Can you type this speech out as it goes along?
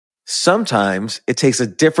Sometimes it takes a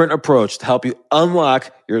different approach to help you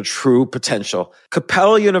unlock your true potential.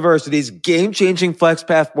 Capella University's game-changing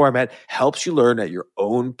FlexPath format helps you learn at your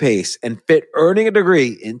own pace and fit earning a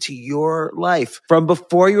degree into your life. From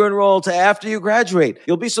before you enroll to after you graduate,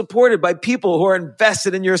 you'll be supported by people who are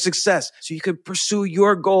invested in your success so you can pursue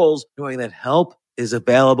your goals knowing that help is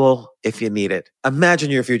available if you need it. Imagine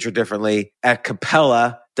your future differently at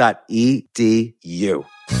capella.edu.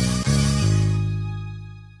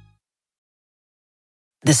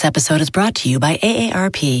 This episode is brought to you by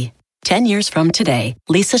AARP. 10 years from today,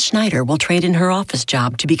 Lisa Schneider will trade in her office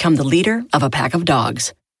job to become the leader of a pack of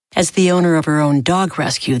dogs. As the owner of her own dog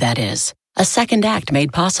rescue, that is. A second act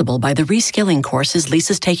made possible by the reskilling courses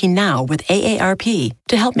Lisa's taking now with AARP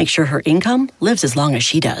to help make sure her income lives as long as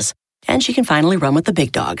she does. And she can finally run with the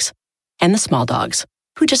big dogs. And the small dogs,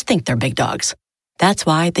 who just think they're big dogs. That's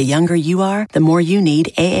why the younger you are, the more you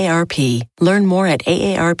need AARP. Learn more at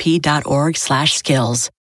aarp.org/skills.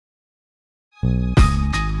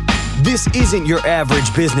 This isn't your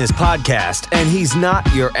average business podcast, and he's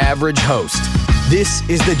not your average host. This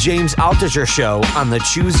is the James Altucher Show on the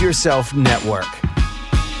Choose Yourself Network.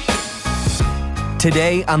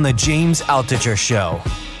 Today on the James Altucher Show.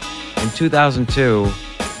 In 2002,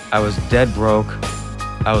 I was dead broke.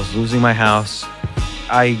 I was losing my house.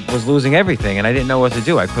 I was losing everything, and I didn't know what to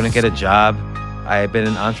do. I couldn't get a job. I had been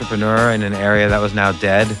an entrepreneur in an area that was now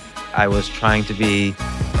dead. I was trying to be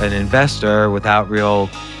an investor without real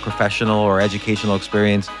professional or educational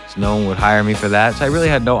experience, so no one would hire me for that. So I really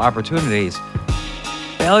had no opportunities.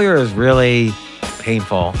 Failure is really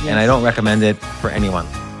painful, and I don't recommend it for anyone.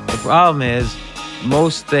 The problem is,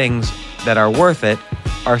 most things that are worth it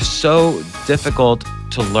are so difficult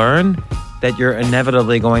to learn that you're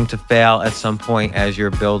inevitably going to fail at some point as you're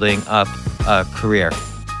building up a career.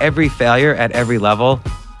 Every failure at every level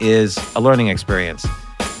is a learning experience.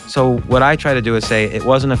 So what I try to do is say it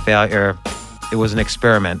wasn't a failure, it was an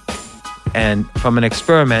experiment. And from an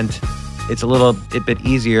experiment, it's a bit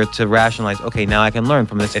easier to rationalize, okay, now I can learn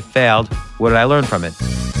from this. It failed, what did I learn from it?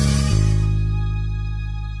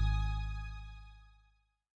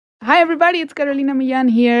 Hi, everybody. It's Carolina Millán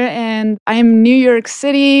here, and I'm New York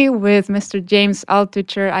City with Mr. James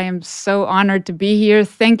Altucher. I am so honored to be here.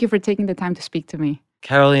 Thank you for taking the time to speak to me.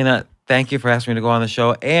 Carolina, thank you for asking me to go on the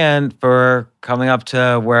show and for coming up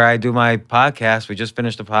to where I do my podcast. We just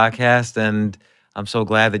finished the podcast, and I'm so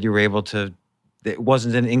glad that you were able to. It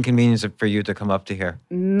wasn't an inconvenience for you to come up to here.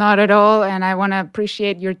 Not at all, and I want to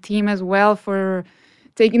appreciate your team as well for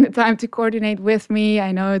taking the time to coordinate with me.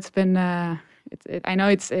 I know it's been...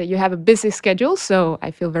 you have a busy schedule, so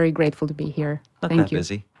I feel very grateful to be here. Thank you.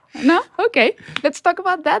 Busy. No? Okay. Let's talk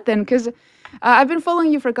about that then, because I've been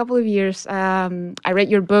following you for a couple of years. I read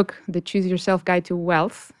your book, The Choose Yourself Guide to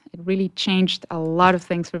Wealth. It really changed a lot of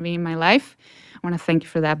things for me in my life. I want to thank you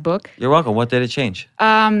for that book. You're welcome. What did it change?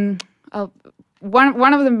 One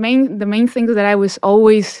of the main things that I was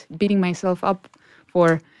always beating myself up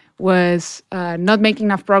for was not making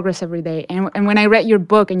enough progress every day. And when I read your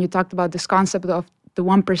book and you talked about this concept of the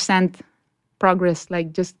 1% progress,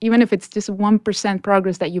 like just even if it's just 1%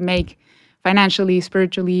 progress that you make financially,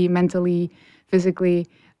 spiritually, mentally, physically,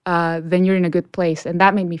 then you're in a good place. And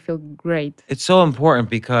that made me feel great. It's so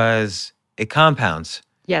important because it compounds.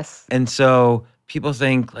 Yes. And so people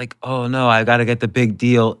think like, oh no, I got to get the big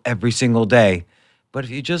deal every single day. But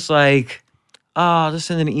if you just I'll just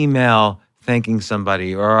send an email thanking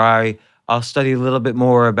somebody, or I'll study a little bit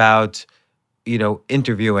more about,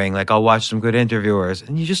 interviewing, like I'll watch some good interviewers,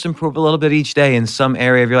 and you just improve a little bit each day in some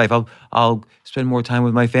area of your life. I'll spend more time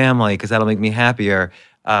with my family because that'll make me happier.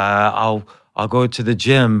 I'll go to the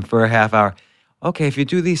gym for a half hour. Okay, if you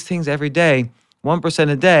do these things every day, 1%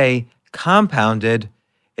 a day, compounded,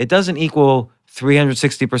 it doesn't equal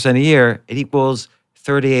 360% a year. It equals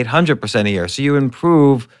 3,800% a year. So you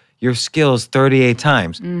improve your skills 38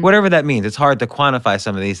 times. Whatever that means. It's hard to quantify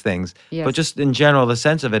some of these things. Yes. But just in general, the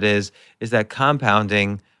sense of it is that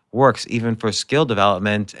compounding works even for skill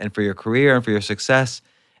development and for your career and for your success.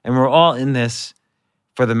 And we're all in this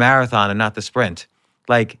for the marathon and not the sprint.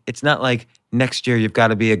 Like, it's not like next year you've got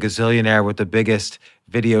to be a gazillionaire with the biggest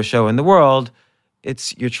video show in the world.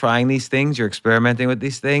 It's you're trying these things, you're experimenting with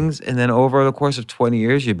these things, and then over the course of 20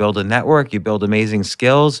 years, you build a network, you build amazing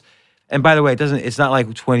skills. And by the way, it's not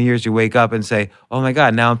like 20 years you wake up and say, oh my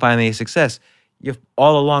God, now I'm finally a success. You've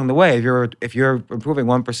all along the way, if you're improving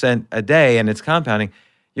 1% a day and it's compounding,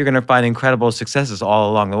 you're going to find incredible successes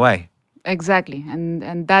all along the way. Exactly.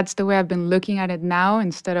 And that's the way I've been looking at it now,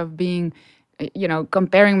 instead of being,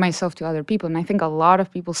 comparing myself to other people. And I think a lot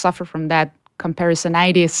of people suffer from that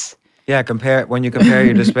comparisonitis Yeah, when you compare,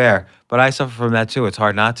 you despair. But I suffer from that too. It's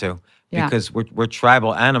hard not to Yeah. because we're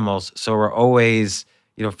tribal animals, so we're always,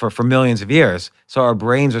 for millions of years. So our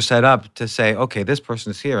brains are set up to say, okay, this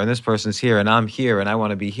person's here and this person's here and I'm here and I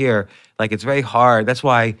want to be here. Like it's very hard. That's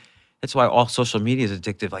why all social media is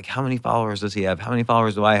addictive. Like how many followers does he have? How many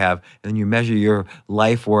followers do I have? And then you measure your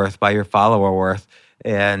life worth by your follower worth,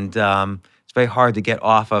 and it's very hard to get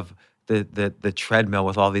off of the treadmill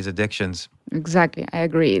with all these addictions. Exactly, I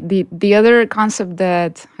agree. The other concept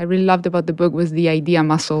that I really loved about the book was the idea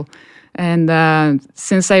muscle. And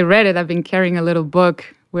since I read it, I've been carrying a little book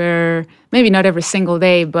where maybe not every single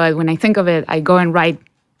day, but when I think of it, I go and write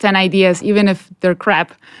 10 ideas, even if they're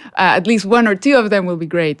crap. At least one or two of them will be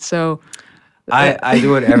great. So I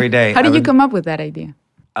do it every day. How did you come up with that idea?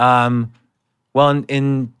 Well,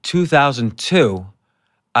 in 2002,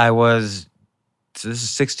 so this is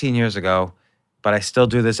 16 years ago, but I still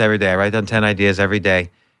do this every day. I write down 10 ideas every day.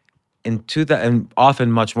 And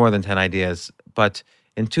often much more than 10 ideas. But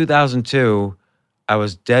in 2002, I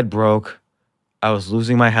was dead broke. I was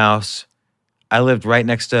losing my house. I lived right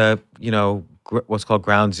next to, what's called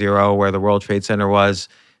Ground Zero, where the World Trade Center was.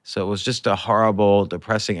 So it was just a horrible,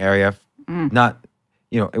 depressing area. Not,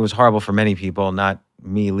 it was horrible for many people, not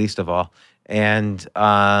me least of all. And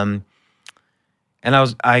I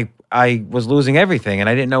was losing everything, and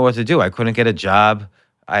I didn't know what to do. I couldn't get a job.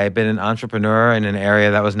 I had been an entrepreneur in an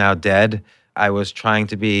area that was now dead. I was trying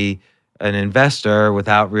to be an investor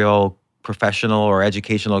without real professional or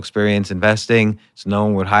educational experience investing, so no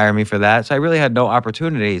one would hire me for that. So I really had no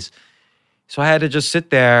opportunities. So I had to just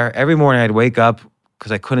sit there. Every morning I'd wake up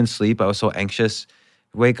because I couldn't sleep. I was so anxious.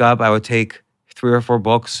 Wake up, I would take 3 or 4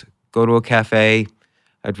 books, go to a cafe.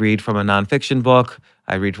 I'd read from a nonfiction book.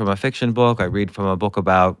 I'd read from a fiction book. I'd read from a book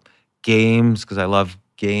about games because I love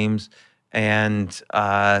games. And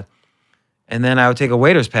then I would take a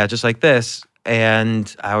waiter's pad just like this,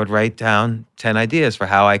 and I would write down 10 ideas for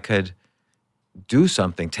how I could do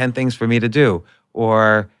something, 10 things for me to do,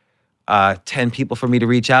 or 10 people for me to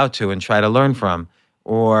reach out to and try to learn from.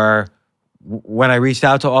 Or when I reached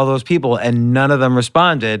out to all those people and none of them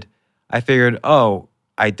responded, I figured, oh,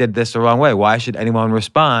 I did this the wrong way. Why should anyone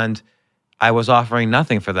respond? I was offering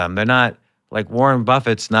nothing for them. They're not, like Warren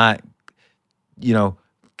Buffett's not,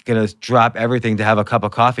 going to drop everything to have a cup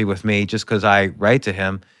of coffee with me just because I write to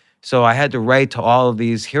him. So I had to write to all of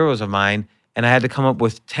these heroes of mine, and I had to come up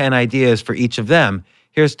with 10 ideas for each of them.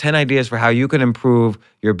 Here's 10 ideas for how you can improve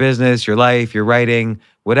your business, your life, your writing,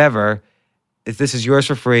 whatever. This is yours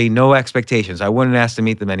for free, no expectations. I wouldn't ask to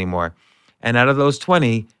meet them anymore. And out of those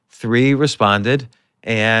 20, 3 responded,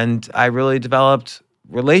 and I really developed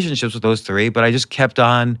relationships with those 3, but I just kept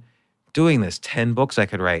on doing this. 10 books I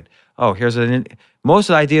could write. Oh, most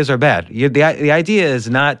of the ideas are bad. The idea is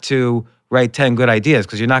not to write 10 good ideas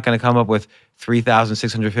because you're not going to come up with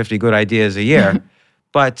 3,650 good ideas a year.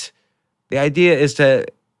 But the idea is to,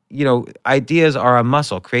 ideas are a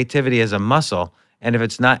muscle. Creativity is a muscle. And if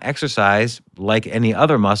it's not exercised like any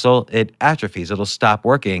other muscle, it atrophies. It'll stop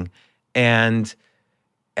working. And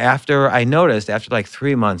after like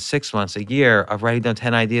 3 months, 6 months, a year of writing down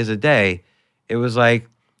 10 ideas a day, it was like,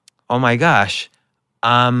 oh my gosh,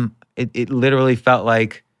 it literally felt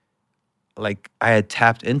like I had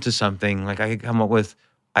tapped into something. Like I could come up with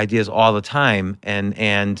ideas all the time.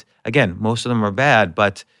 And again, most of them are bad,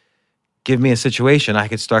 but give me a situation, I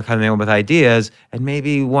could start coming up with ideas, and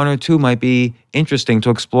maybe 1 or 2 might be interesting to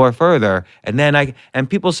explore further. And then and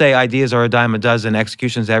people say ideas are a dime a dozen,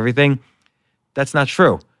 execution's everything. That's not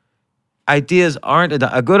true. Ideas aren't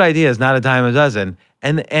a good idea is not a dime a dozen.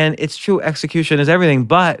 And it's true, execution is everything,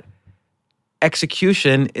 but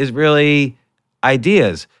execution is really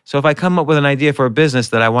ideas. So if I come up with an idea for a business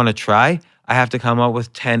that I want to try, I have to come up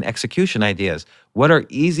with 10 execution ideas. What are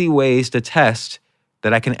easy ways to test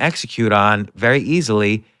that I can execute on very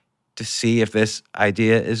easily to see if this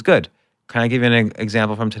idea is good? Can I give you an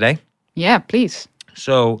example from today? Yeah, please.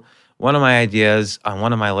 So one of my ideas on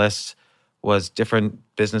one of my lists was different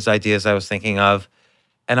business ideas I was thinking of.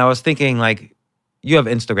 And I was thinking, like, you have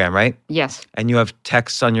Instagram, right? Yes. And you have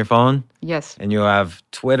texts on your phone? Yes. And you have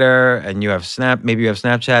Twitter, and you have maybe you have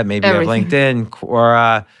Snapchat, maybe Everything. you have LinkedIn,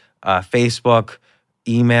 or Facebook,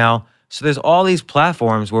 email. So there's all these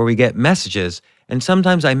platforms where we get messages. And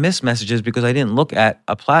sometimes I miss messages because I didn't look at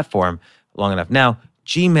a platform long enough. Now,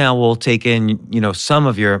 Gmail will take in, some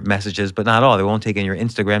of your messages, but not all. They won't take in your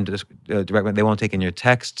Instagram direct. They won't take in your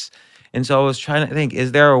texts. And so I was trying to think,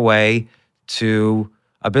 is there a way to...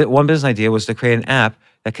 One business idea was to create an app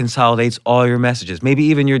that consolidates all your messages, maybe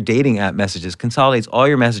even your dating app messages, consolidates all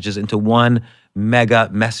your messages into one mega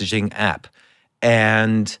messaging app.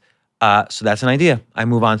 And So that's an idea. I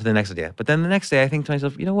move on to the next idea. But then the next day I think to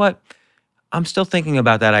myself, you know what? I'm still thinking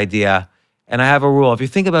about that idea. And I have a rule. If you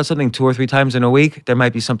think about something 2 or 3 times in a week, there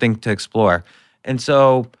might be something to explore. And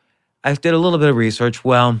so I did a little bit of research.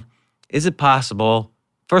 Well, is it possible?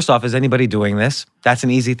 First off, is anybody doing this? That's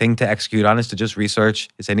an easy thing to execute on, is to just research,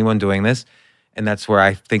 is anyone doing this? And that's where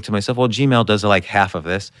I think to myself, well, Gmail does like half of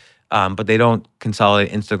this, but they don't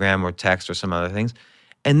consolidate Instagram or text or some other things.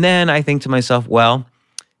 And then I think to myself, well,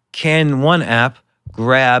 can one app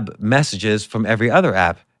grab messages from every other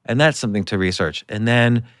app? And that's something to research. And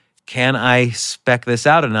then can I spec this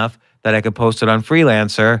out enough that I could post it on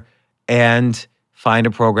Freelancer and find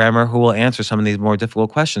a programmer who will answer some of these more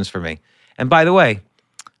difficult questions for me? And by the way,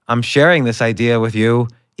 I'm sharing this idea with you,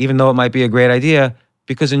 even though it might be a great idea,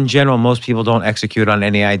 because in general, most people don't execute on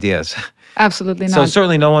any ideas. Absolutely not. So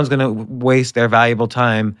certainly no one's going to waste their valuable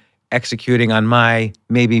time executing on my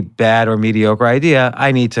maybe bad or mediocre idea.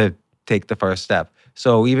 I need to take the first step.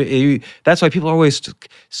 So that's why people are always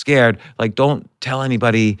scared. Like, don't tell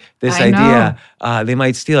anybody this idea. They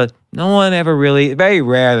might steal it. No one ever really, very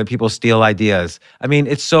rare that people steal ideas. I mean,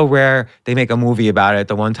 it's so rare they make a movie about it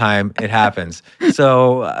the one time it happens.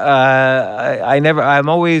 So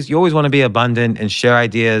you always want to be abundant and share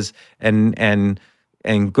ideas, and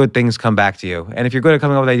good things come back to you. And if you're good at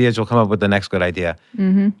coming up with ideas, you'll come up with the next good idea.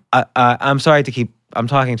 Mm-hmm. I'm sorry I'm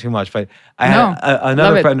talking too much, but I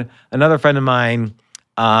had another friend of mine.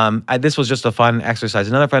 This was just a fun exercise.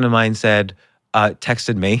 Another friend of mine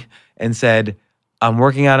texted me and said, I'm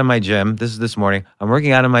working out in my gym. This is this morning. I'm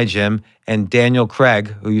working out in my gym, and Daniel Craig,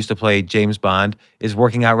 who used to play James Bond, is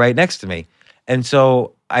working out right next to me. And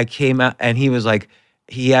so I came out, and he was like,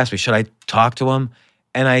 he asked me, should I talk to him?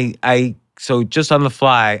 And so just on the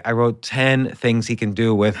fly, I wrote 10 things he can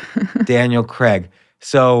do with Daniel Craig.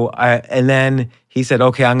 So and then he said,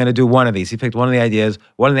 okay, I'm going to do one of these. He picked one of the ideas.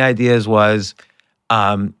 One of the ideas was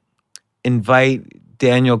invite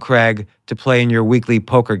Daniel Craig to play in your weekly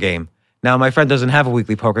poker game. Now, my friend doesn't have a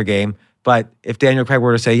weekly poker game, but if Daniel Craig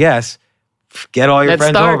were to say yes, get all your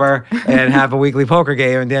friends over and have a weekly poker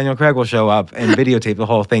game, and Daniel Craig will show up and videotape the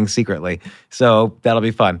whole thing secretly. So that'll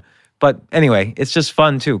be fun. But anyway, it's just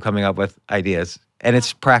fun, too, coming up with ideas. And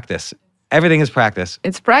it's practice. Everything is practice.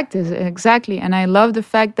 It's practice, exactly. And I love the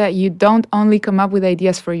fact that you don't only come up with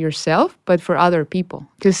ideas for yourself, but for other people.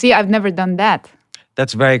 Because, see, I've never done that.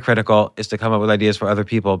 That's very critical, is to come up with ideas for other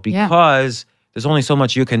people, because there's only so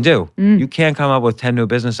much you can do. You can't come up with 10 new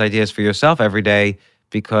business ideas for yourself every day,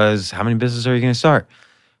 because how many businesses are you going to start?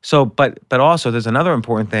 So, but also there's another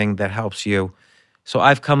important thing that helps you. So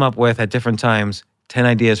I've come up with, at different times, 10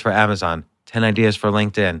 ideas for Amazon, 10 ideas for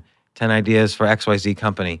LinkedIn, 10 ideas for XYZ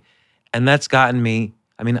company. And that's gotten me,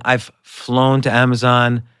 I mean, I've flown to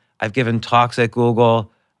Amazon, I've given talks at Google,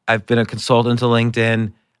 I've been a consultant to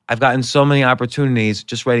LinkedIn. I've gotten so many opportunities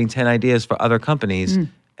just writing 10 ideas for other companies.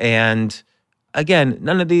 And again,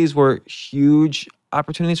 none of these were huge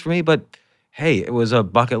opportunities for me, but hey, it was a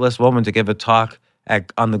bucket list moment to give a talk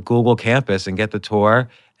on the Google campus and get the tour.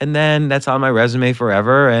 And then that's on my resume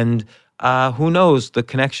forever. And who knows the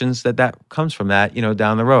connections that comes from that,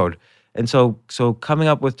 down the road. And so coming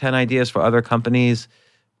up with 10 ideas for other companies,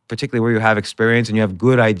 particularly where you have experience and you have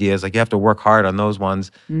good ideas, like you have to work hard on those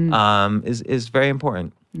ones, is very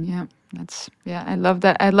important. Yeah, I love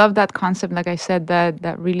that. I love that concept. Like I said,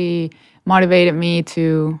 that really motivated me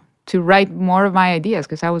to write more of my ideas,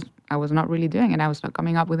 because I was not really doing it. I was not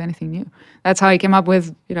coming up with anything new. That's how I came up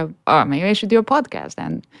with, maybe I should do a podcast,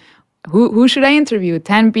 and who should I interview?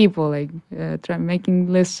 10 people, like try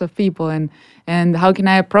making lists of people, and how can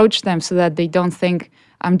I approach them so that they don't think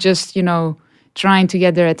I'm just, trying to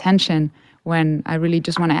get their attention, when I really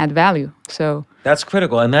just want to add value. So that's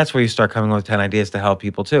critical, and that's where you start coming up with 10 ideas to help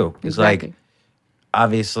people too. It's like,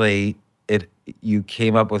 obviously, you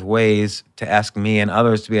came up with ways to ask me and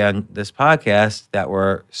others to be on this podcast that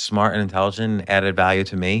were smart and intelligent and added value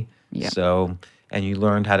to me. Yeah. So, and you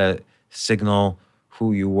learned how to signal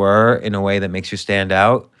who you were in a way that makes you stand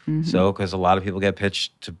out. So, because a lot of people get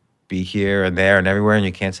pitched to be here and there and everywhere, and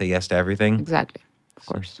you can't say yes to everything. Exactly, of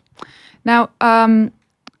course. Now,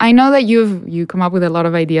 I know that you come up with a lot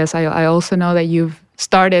of ideas. I also know that you've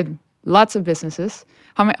started lots of businesses.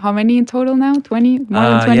 How many in total now? 20? More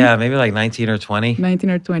than 20? Yeah, maybe like 19 or 20. 19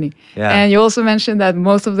 or 20. Yeah. And you also mentioned that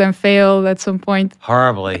most of them failed at some point.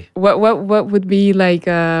 Horribly. What would be like,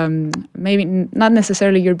 maybe not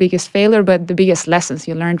necessarily your biggest failure, but the biggest lessons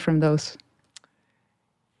you learned from those?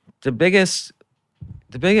 The biggest,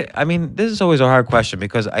 I mean, this is always a hard question,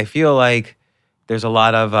 because I feel like there's a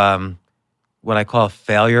lot of what I call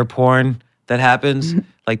failure porn that happens.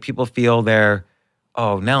 Like, people feel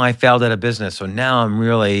now I failed at a business, so now I'm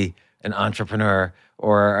really an entrepreneur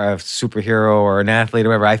or a superhero or an athlete or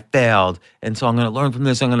whatever. I failed. And so I'm going to learn from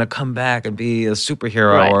this. I'm going to come back and be a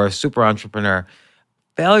superhero or a super entrepreneur.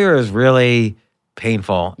 Failure is really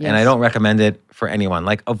painful, and I don't recommend it for anyone.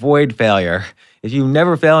 Like, avoid failure. If you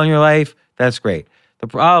never fail in your life, that's great. The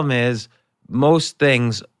problem is most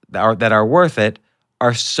things that are worth it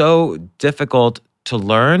are so difficult to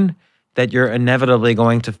learn that you're inevitably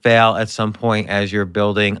going to fail at some point as you're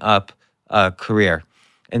building up a career.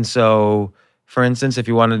 And so, for instance, if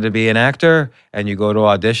you wanted to be an actor and you go to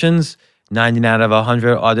auditions, 99 out of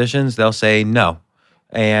 100 auditions, they'll say no.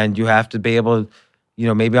 And you have to be able,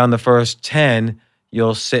 maybe on the first 10,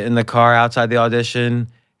 you'll sit in the car outside the audition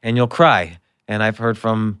and you'll cry. And I've heard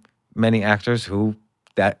from many actors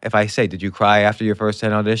that if I say, did you cry after your first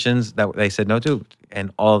 10 auditions? That they said no to,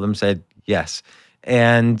 and all of them said yes.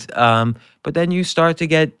 And but then you start to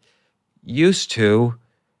get used to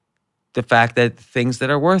the fact that things that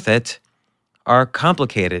are worth it are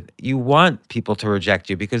complicated. You want people to reject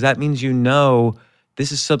you because that means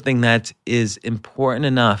this is something that is important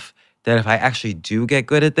enough that if I actually do get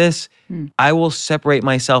good at this, I will separate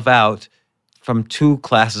myself out from 2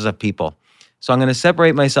 classes of people. So I'm going to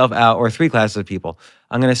separate myself out, or 3 classes of people.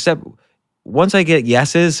 I'm going to once I get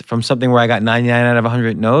yeses from something where I got 99 out of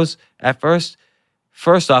 100 no's at first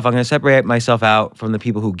off, I'm going to separate myself out from the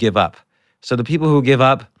people who give up. So the people who give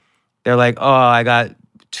up, they're like, oh, I got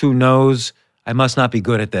 2 no's. I must not be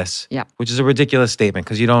good at this, which is a ridiculous statement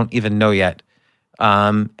because you don't even know yet.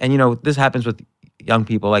 And, this happens with young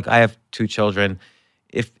people. Like, I have 2 children.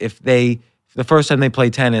 If the first time they play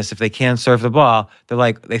tennis, if they can't serve the ball,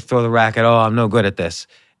 they throw the racket, oh, I'm no good at this.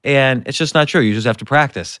 And it's just not true. You just have to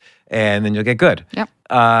practice, and then you'll get good. Yep.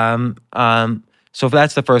 So if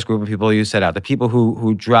that's the first group of people you set out, the people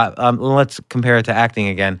who drop, let's compare it to acting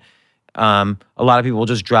again. A lot of people will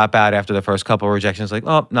just drop out after the first couple of rejections, like,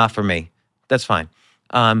 oh, not for me. That's fine.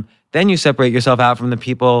 Then you separate yourself out from the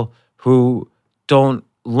people who don't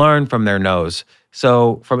learn from their no's.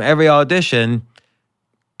 So from every audition,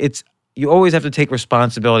 you always have to take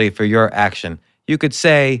responsibility for your action. You could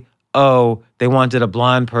say, oh, they wanted a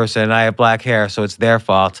blonde person and I have black hair, so it's their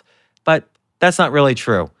fault. But that's not really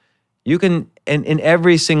true. You can, in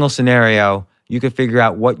every single scenario, you could figure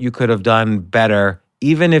out what you could have done better,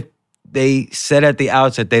 even if they said at the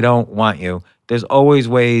outset they don't want you. There's always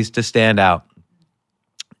ways to stand out.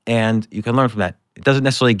 And you can learn from that. It doesn't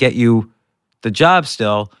necessarily get you the job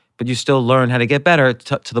still, but you still learn how to get better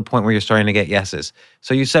to the point where you're starting to get yeses.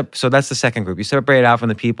 So so that's the second group. You separate out from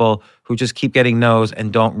the people who just keep getting no's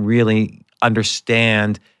and don't really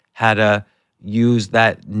understand how to use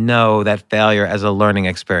that failure as a learning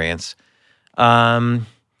experience. I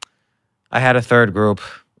had a third group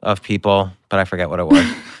of people, but I forget what it was.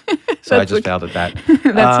 So I just failed at that.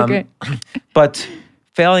 That's okay. But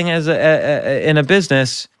failing in a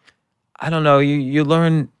business, I don't know, you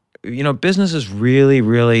learn, business is really,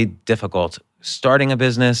 really difficult. Starting a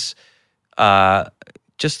business,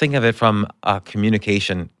 just think of it from a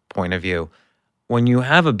communication point of view. When you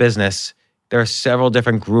have a business, there are several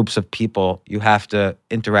different groups of people you have to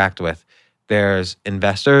interact with. There's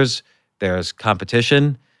investors, there's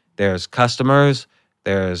competition, there's customers,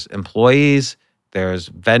 there's employees, there's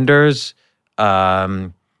vendors.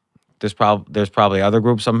 There's probably other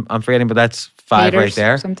groups I'm forgetting, but that's 5 haters right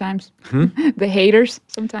there. Sometimes. The haters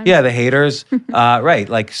sometimes. Yeah, the haters.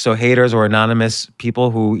 Right. So haters or anonymous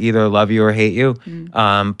people who either love you or hate you.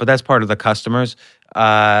 But that's part of the customers.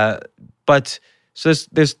 But so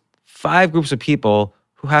there's 5 groups of people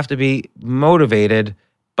who have to be motivated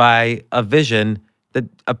by a vision that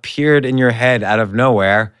appeared in your head out of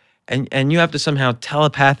nowhere. And you have to somehow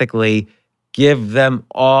telepathically give them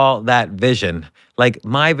all that vision. Like,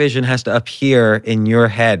 my vision has to appear in your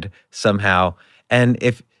head somehow. And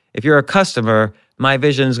if you're a customer, my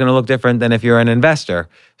vision is going to look different than if you're an investor.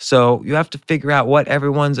 So you have to figure out what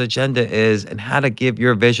everyone's agenda is and how to give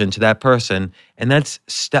your vision to that person. And that's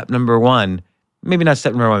step number 1. Maybe not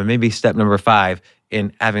step number 1, maybe step number 5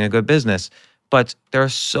 in having a good business. But there are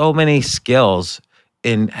so many skills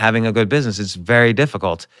in having a good business. It's very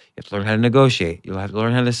difficult. You have to learn how to negotiate. You have to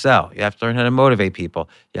learn how to sell. You have to learn how to motivate people.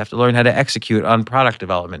 You have to learn how to execute on product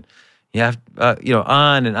development. You have,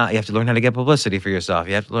 on and on. You have to learn how to get publicity for yourself.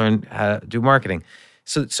 You have to learn how to do marketing.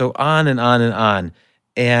 So on and on and on.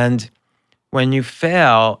 And when you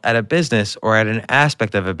fail at a business or at an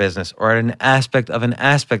aspect of a business or at an aspect of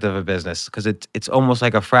a business, because it's almost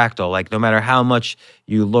like a fractal. Like, no matter how much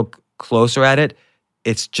you look closer at it,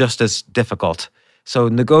 it's just as difficult. So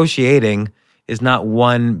negotiating is not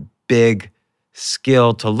one big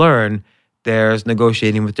skill to learn. There's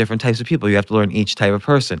negotiating with different types of people. You have to learn each type of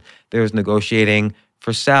person. There's negotiating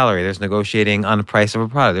for salary. There's negotiating on the price of a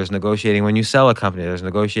product. There's negotiating when you sell a company. There's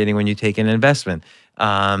negotiating when you take an investment.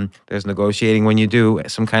 There's negotiating when you do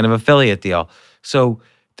some kind of affiliate deal. So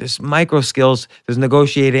there's micro skills. There's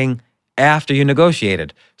negotiating after you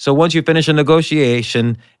negotiated. So once you finish a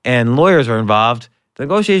negotiation and lawyers are involved, the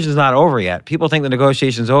negotiation is not over yet. People think the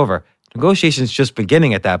negotiation's over. Negotiation's just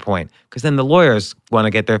beginning at that point, because then the lawyers want to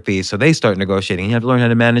get their fees, so they start negotiating. You have to learn how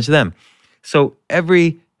to manage them. So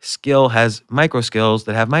every skill has micro skills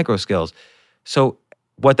that have micro skills. So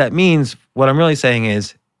what that means, what I'm really saying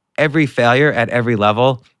is every failure at every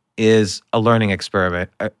level is a learning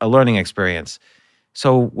experience.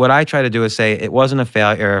 So what I try to do is say it wasn't a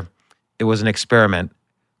failure, it was an experiment.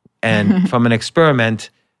 And from an experiment,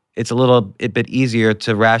 it's a bit easier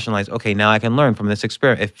to rationalize, okay, now I can learn from this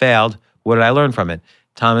experiment. It failed. What did I learn from it?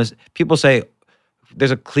 People say,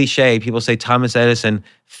 there's a cliche, people say Thomas Edison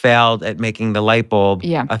failed at making the light bulb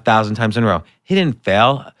 1,000 times in a row. He didn't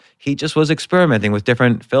fail. He just was experimenting with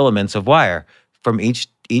different filaments of wire. From each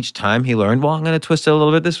time he learned, well, I'm going to twist it a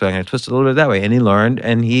little bit this way, I'm going to twist it a little bit that way. And he learned,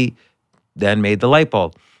 and he then made the light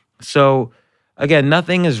bulb. So again,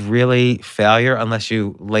 nothing is really failure unless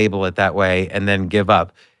you label it that way and then give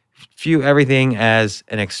up. View everything as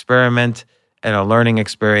an experiment and a learning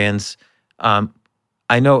experience.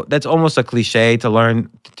 I know that's almost a cliche to learn,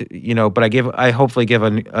 but I hopefully give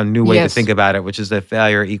a new way to think about it, which is that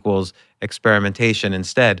failure equals experimentation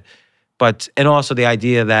instead. And also the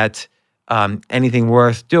idea that anything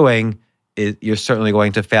worth doing, you're certainly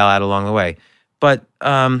going to fail at along the way. But,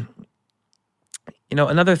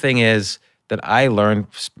 another thing is that I learned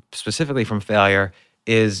specifically from failure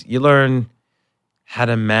is you learn how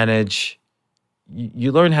to manage,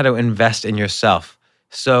 you learn how to invest in yourself.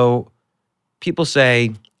 So people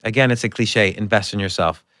say, again, it's a cliche, invest in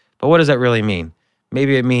yourself. But what does that really mean?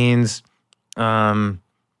 Maybe it means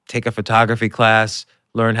take a photography class,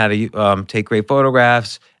 learn how to take great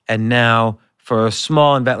photographs, and now for a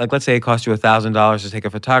small investment, like let's say it costs you $1,000 to take a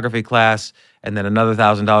photography class, and then another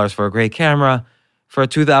 $1,000 for a great camera. For a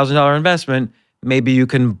 $2,000 investment, maybe you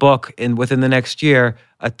can book within the next year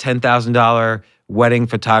a $10,000 wedding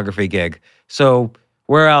photography gig. So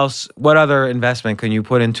what other investment can you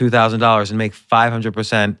put in $2,000 and make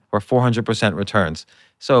 500% or 400% returns?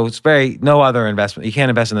 So it's no other investment. You can't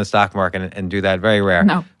invest in the stock market and do that. Very rare.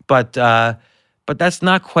 No. But that's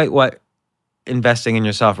not quite what investing in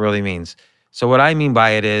yourself really means. So what I mean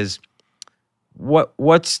by it is,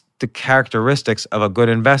 what's the characteristics of a good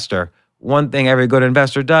investor? One thing every good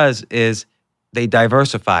investor does is they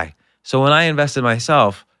diversify. So when I invest in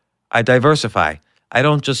myself, I diversify. I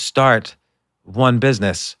don't just start one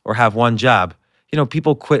business or have one job.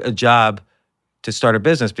 People quit a job to start a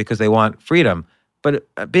business because they want freedom. But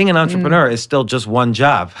being an entrepreneur is still just one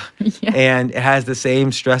job. Yeah. And it has the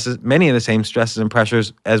same stresses, many of the same stresses and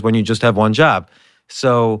pressures as when you just have one job.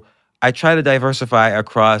 So I try to diversify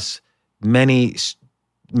across many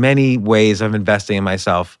ways of investing in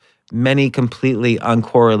myself, many completely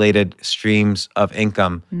uncorrelated streams of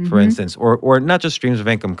income, for instance, or not just streams of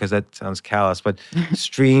income, because that sounds callous, but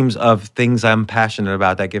streams of things I'm passionate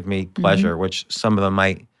about that give me pleasure, which some of them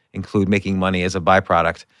might include making money as a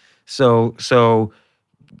byproduct. So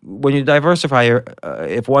when you diversify,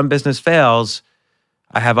 if one business fails,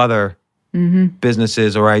 I have other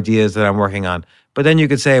businesses or ideas that I'm working on. But then you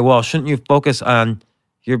could say, well, shouldn't you focus on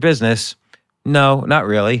your business? No, not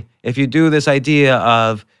really. If you do this idea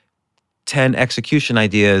of 10 execution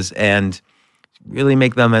ideas and really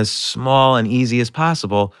make them as small and easy as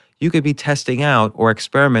possible, you could be testing out or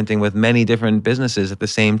experimenting with many different businesses at the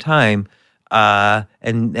same time,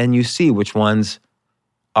 and you see which ones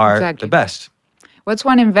are the best. What's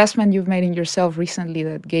one investment you've made in yourself recently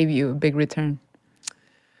that gave you a big return?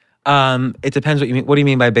 It depends what you mean. What do you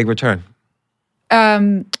mean by big return?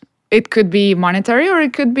 It could be monetary, or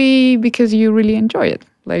it could be because you really enjoy it,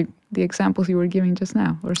 like the examples you were giving just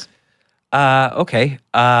now. Okay.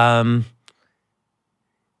 I'm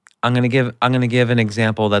gonna give an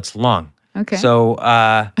example that's long. Okay. So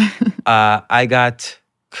all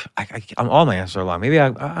my answers are long. Maybe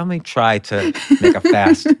I may try to make a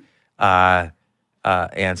fast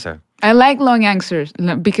answer. I like long answers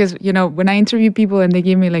because when I interview people and they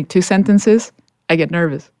give me like 2 sentences, I get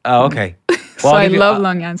nervous. Oh, okay. Well, so I love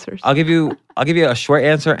long answers. I'll give you a short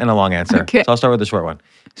answer and a long answer. Okay. So I'll start with the short one.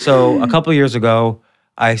 So a couple of years ago,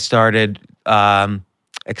 I started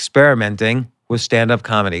experimenting with stand-up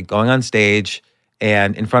comedy, going on stage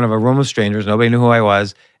and in front of a room of strangers, nobody knew who I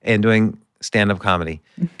was, and doing stand-up comedy.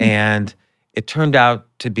 And it turned out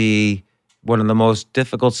to be one of the most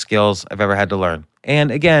difficult skills I've ever had to learn.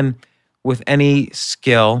 And again, with any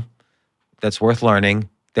skill that's worth learning,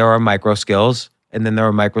 there are micro skills And then there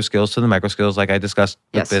are micro skills to the micro skills, like I discussed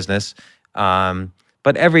with Yes. business.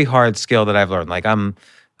 But every hard skill that I've learned, like I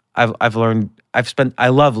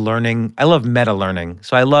love learning. I love meta learning.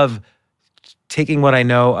 So I love taking what I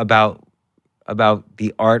know about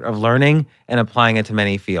the art of learning and applying it to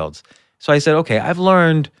many fields. So I said, okay, I've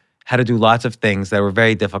learned how to do lots of things that were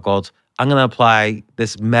very difficult. I'm going to apply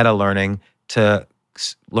this meta learning to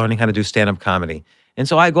learning how to do stand-up comedy. And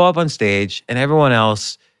so I go up on stage, and everyone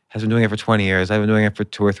else has been doing it for 20 years. I've been doing it for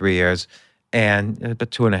 2 or 3 years, and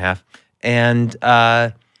about 2.5. And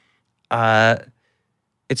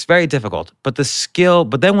it's very difficult. But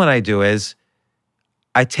then what I do is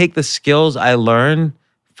I take the skills I learn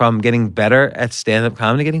from getting better at stand-up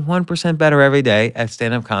comedy, getting 1% better every day at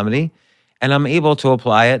stand-up comedy, and I'm able to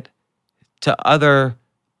apply it to other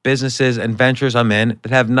businesses and ventures I'm in that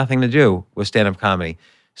have nothing to do with stand-up comedy.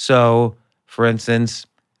 So, for instance,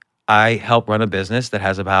 I help run a business that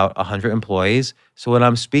has about 100 employees. So when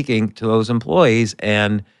I'm speaking to those employees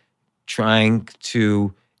and trying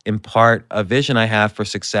to impart a vision I have for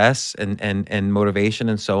success and motivation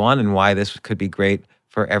and so on, and why this could be great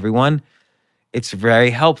for everyone, it's very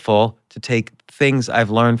helpful to take things I've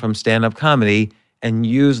learned from stand-up comedy and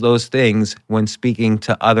use those things when speaking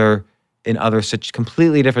to in other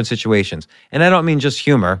completely different situations. And I don't mean just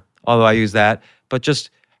humor, although I use that, but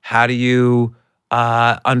just how do you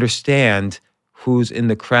understand who's in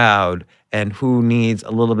the crowd and who needs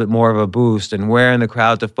a little bit more of a boost and where in the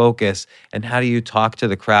crowd to focus, and how do you talk to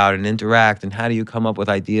the crowd and interact, and how do you come up with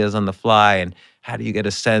ideas on the fly, and how do you get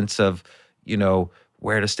a sense of,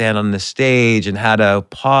 where to stand on the stage and how to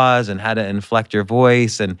pause and how to inflect your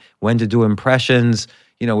voice and when to do impressions,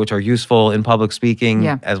 which are useful in public speaking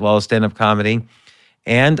as well as stand-up comedy.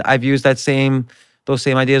 And I've used those same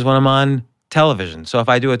ideas when I'm on television. So if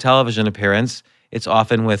I do a television appearance, it's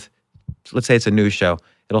often with, let's say it's a news show.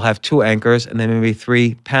 It'll have 2 anchors and then maybe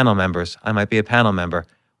 3 panel members. I might be a panel member.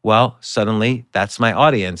 Well, suddenly that's my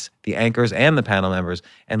audience, the anchors and the panel members,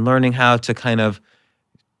 and learning how to kind of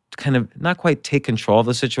not quite take control of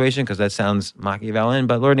the situation, because that sounds Machiavellian,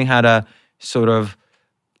 but learning how to sort of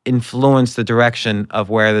influence the direction of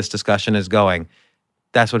where this discussion is going.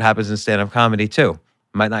 That's what happens in stand-up comedy too.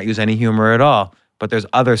 Might not use any humor at all, but there's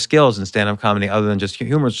other skills in stand-up comedy other than just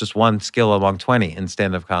humor. It's just one skill among 20 in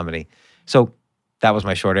stand-up comedy. So that was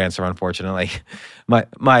my short answer, unfortunately.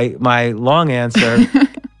 My long answer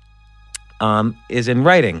is in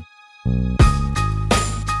writing.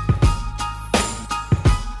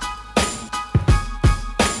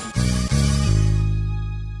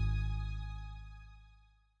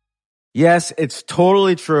 Yes, it's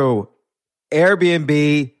totally true.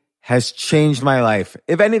 Airbnb has changed my life.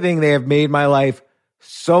 If anything, they have made my life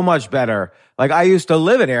so much better. Like, I used to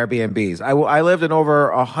live in Airbnbs. I lived in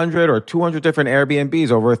over 100 or 200 different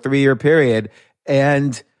Airbnbs over a 3-year period,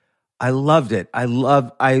 and I loved it.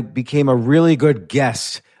 I became a really good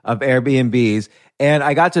guest of Airbnbs, and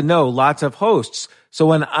I got to know lots of hosts. So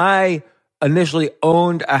when I initially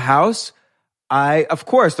owned a house, of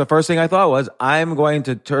course, the first thing I thought was, I'm going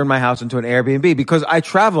to turn my house into an Airbnb because I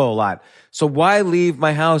travel a lot. So why leave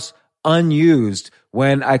my house unused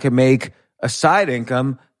when I can make a side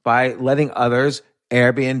income by letting others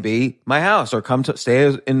Airbnb my house or come to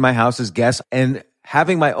stay in my house as guests? And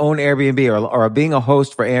having my own Airbnb or being a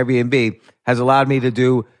host for Airbnb has allowed me to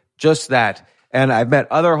do just that. And I've met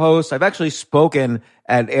other hosts. I've actually spoken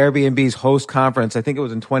at Airbnb's host conference. I think it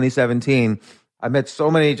was in 2017. I met so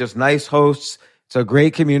many just nice hosts. It's a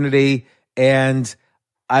great community. And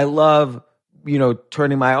I love,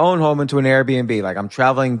 turning my own home into an Airbnb. Like, I'm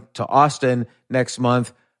traveling to Austin next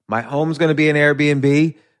month. My home's going to be an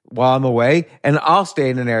Airbnb while I'm away, and I'll stay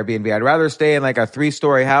in an Airbnb. I'd rather stay in like a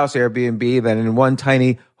 3-story house Airbnb than in one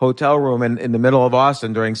tiny hotel room in the middle of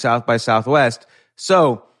Austin during South by Southwest.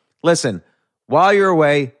 So listen, while you're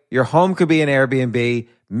away, your home could be an Airbnb.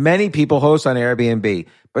 Many people host on Airbnb,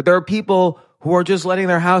 but there are people who are just letting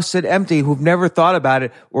their house sit empty, who've never thought about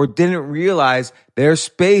it or didn't realize their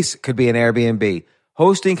space could be an Airbnb.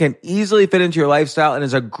 Hosting can easily fit into your lifestyle and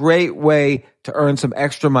is a great way to earn some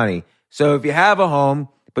extra money. So if you have a home,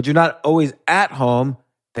 but you're not always at home,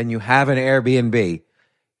 then you have an Airbnb.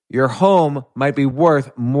 Your home might be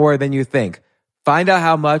worth more than you think. Find out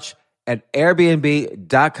how much at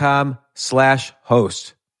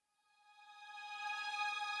airbnb.com/host.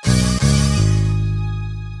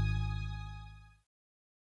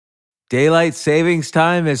 Daylight savings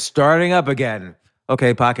time is starting up again.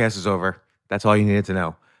 Okay, podcast is over. That's all you needed to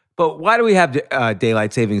know. But why do we have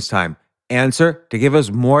daylight savings time? Answer: to give us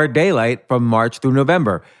more daylight from March through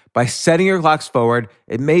November. By setting your clocks forward,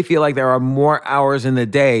 it may feel like there are more hours in the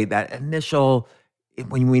day. That initial,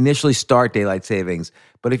 when we initially start daylight savings.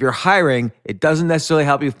 But if you're hiring, it doesn't necessarily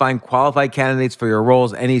help you find qualified candidates for your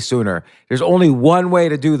roles any sooner. There's only one way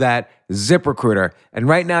to do that, ZipRecruiter. And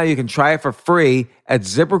right now you can try it for free at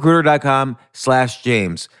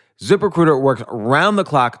ZipRecruiter.com/James. ZipRecruiter works around the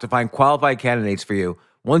clock to find qualified candidates for you.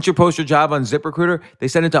 Once you post your job on ZipRecruiter, they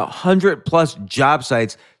send it to 100 plus job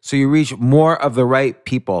sites so you reach more of the right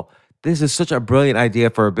people. This is such a brilliant idea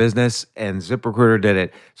for a business, and ZipRecruiter did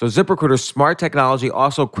it. So ZipRecruiter's smart technology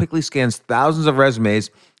also quickly scans thousands of resumes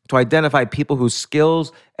to identify people whose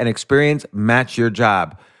skills and experience match your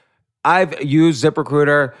job. I've used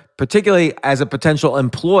ZipRecruiter, particularly as a potential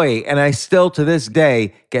employee, and I still, to this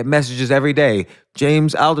day, get messages every day.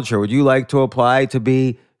 James Altucher, would you like to apply to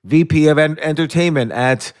be VP of Entertainment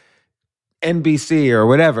at NBC or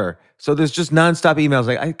whatever? So there's just nonstop emails.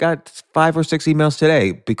 Like I got 5 or 6 emails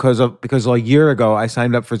today because a year ago I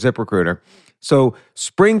signed up for ZipRecruiter. So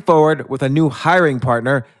spring forward with a new hiring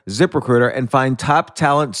partner, ZipRecruiter, and find top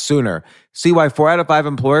talent sooner. See why 4 out of 5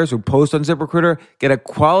 employers who post on ZipRecruiter get a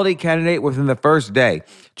quality candidate within the first day.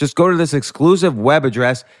 Just go to this exclusive web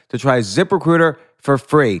address to try ZipRecruiter for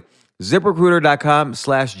free.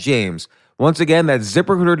 ZipRecruiter.com/James. Once again, that's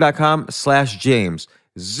ZipRecruiter.com/James.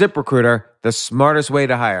 ZipRecruiter, the smartest way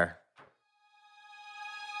to hire.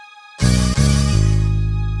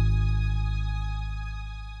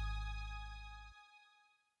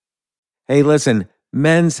 Hey, listen,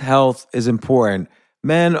 men's health is important.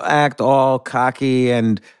 Men act all cocky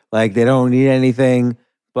and like they don't need anything.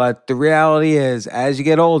 But the reality is, as you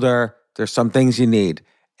get older, there's some things you need.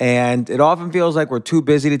 And it often feels like we're too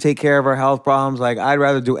busy to take care of our health problems. Like I'd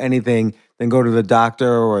rather do anything than go to the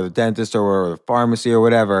doctor or the dentist or the pharmacy or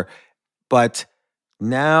whatever. But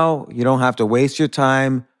now you don't have to waste your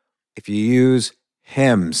time if you use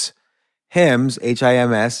Hims. Hims,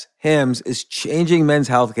 H-I-M-S, Hims is changing men's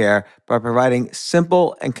healthcare by providing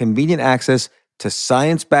simple and convenient access to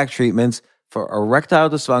science-backed treatments for erectile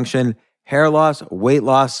dysfunction, hair loss, weight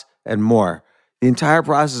loss, and more. The entire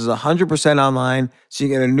process is 100% online, so you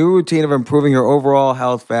get a new routine of improving your overall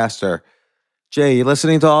health faster. Jay, you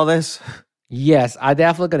listening to all this? Yes, I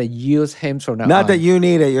definitely gonna use Hims from now on. Not that you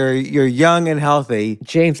need it. You're young and healthy.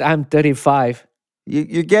 James, I'm 35.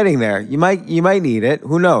 You're getting there. You might need it.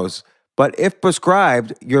 Who knows? But if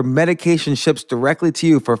prescribed, your medication ships directly to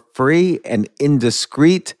you for free and in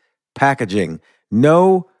discreet packaging.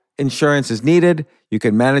 No insurance is needed. You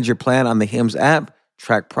can manage your plan on the Hims app,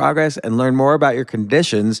 track progress, and learn more about your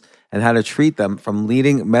conditions and how to treat them from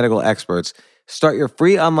leading medical experts. Start your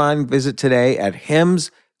free online visit today at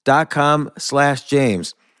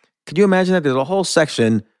hims.com/James. Could you imagine that? There's a whole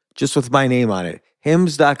section just with my name on it.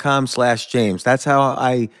 hims.com/James. That's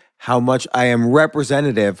how much I am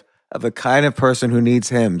representative of the kind of person who needs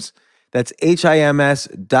Hims. That's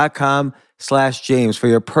HIMS.com/James for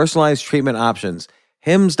your personalized treatment options.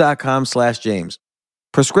 HIMS.com/James.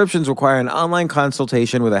 Prescriptions require an online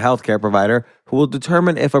consultation with a healthcare provider who will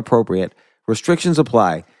determine if appropriate. Restrictions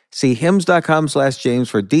apply. See HIMS.com/James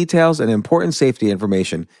for details and important safety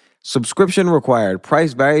information. Subscription required.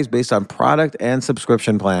 Price varies based on product and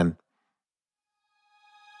subscription plan.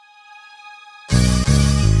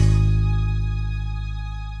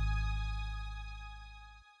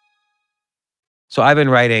 So I've been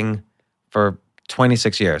writing for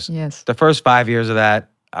 26 years. Yes. The first 5 years of that,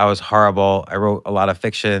 I was horrible. I wrote a lot of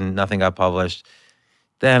fiction. Nothing got published.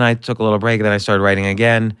 Then I took a little break. Then I started writing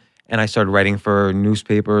again. And I started writing for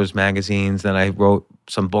newspapers, magazines. Then I wrote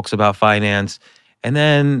some books about finance. And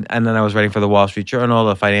then I was writing for the Wall Street Journal,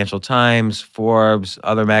 the Financial Times, Forbes,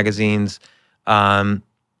 other magazines. Then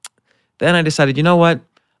I decided, you know what?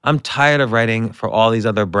 I'm tired of writing for all these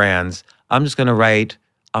other brands. I'm just going to write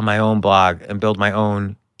on my own blog and build my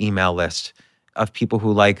own email list of people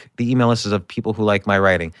who like, the email lists of people who like my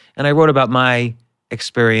writing. And I wrote about my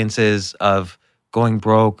experiences of going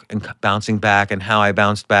broke and bouncing back and how I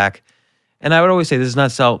bounced back. And I would always say, this is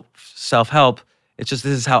not self-help. It's just,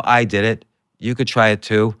 this is how I did it. You could try it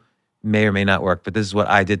too. May or may not work, but this is what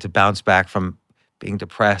I did to bounce back from being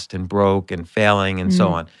depressed and broke and failing and so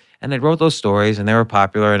on. And I wrote those stories and they were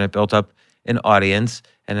popular and it built up an audience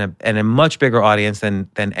and a much bigger audience than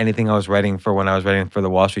anything I was writing for when I was writing for the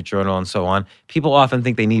Wall Street Journal and so on. People often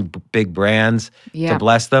think they need big brands to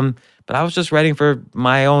bless them, but I was just writing for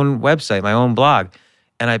my own website, my own blog.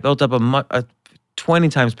 And I built up a 20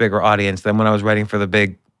 times bigger audience than when I was writing for the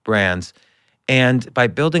big brands. And by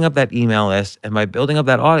building up that email list and by building up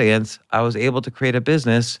that audience, I was able to create a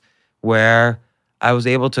business where I was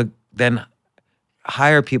able to then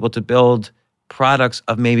hire people to build products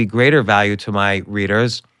of maybe greater value to my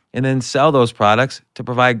readers and then sell those products to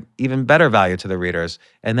provide even better value to the readers.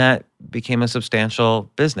 And that became a substantial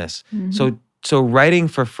business. So writing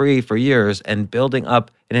for free for years and building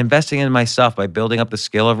up and investing in myself by building up the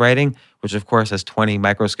skill of writing, which of course has 20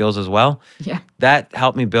 micro skills as well. Yeah. That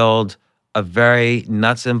helped me build a very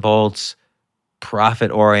nuts and bolts,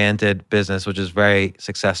 profit-oriented business, which is very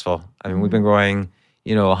successful. I mean, we've been growing,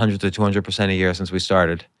 100 to 200% a year since we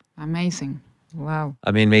started. Amazing. Wow.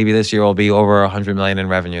 I mean, maybe this year will be over 100 million in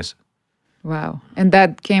revenues. Wow. And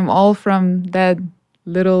that came all from that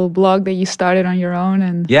little blog that you started on your own.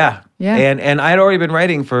 And Yeah. Yeah. And I had already been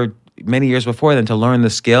writing for many years before then to learn the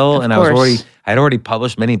skill. Of And course. I'd already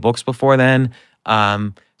published many books before then.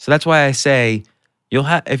 So that's why I say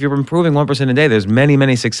if you're improving 1% a day, there's many,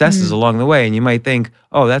 many successes along the way. And you might think,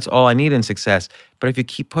 oh, that's all I need in success. But if you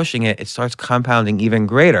keep pushing it, it starts compounding even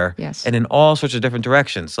greater. Yes. And in all sorts of different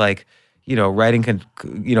directions. Like, writing can,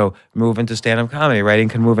 move into stand-up comedy. Writing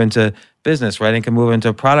can move into business. Writing can move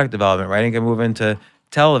into product development. Writing can move into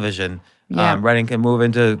television. Yeah. Writing can move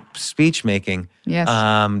into speech making. Yes.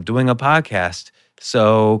 Doing a podcast.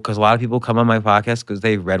 So, because a lot of people come on my podcast because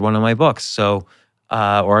they read one of my books. So,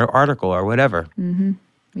 or an article or whatever.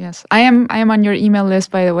 Yes, I am on your email list,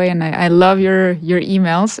 by the way, and I love your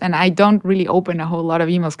emails. And I don't really open a whole lot of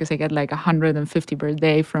emails because I get like 150 per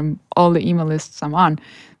day from all the email lists I'm on.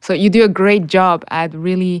 So you do a great job at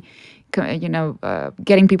really,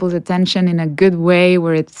 getting people's attention in a good way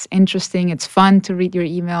where it's interesting, it's fun to read your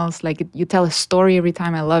emails. Like you tell a story every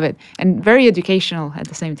time. I love it, and very educational at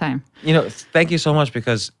the same time. Thank you so much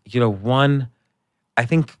because I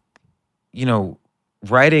think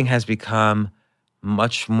writing has become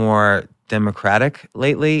much more democratic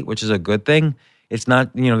lately, which is a good thing. It's not,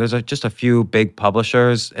 there's just a few big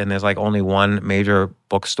publishers and there's like only one major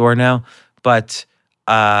bookstore now. But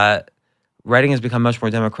writing has become much more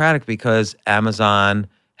democratic because Amazon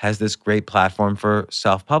has this great platform for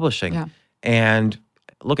self-publishing. Yeah. And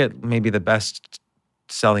look at maybe the best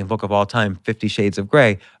selling book of all time, 50 Shades of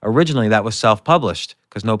Grey. Originally, that was self-published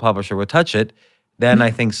because no publisher would touch it. Then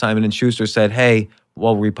I think Simon & Schuster said, hey,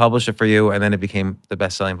 we'll republish it for you, and then it became the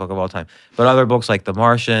best-selling book of all time. But other books like The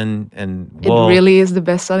Martian and Wolf, It really is the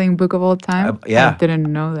best-selling book of all time? yeah. I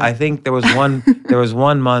didn't know that. I think there was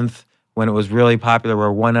one month when it was really popular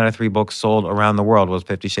where 1 out of 3 books sold around the world was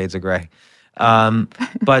 50 Shades of Grey.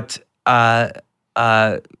 But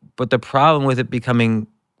the problem with it becoming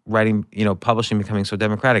publishing becoming so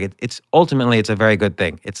democratic, it's ultimately a very good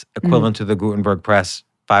thing. It's equivalent to the Gutenberg press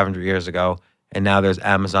 500 years ago, and now there's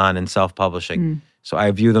Amazon and self-publishing. So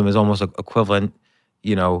I view them as almost equivalent,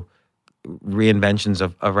 reinventions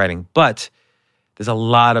of writing. But there's a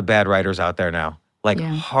lot of bad writers out there now,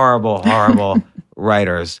 horrible, horrible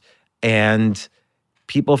writers. And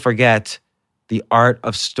people forget the art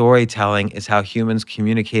of storytelling is how humans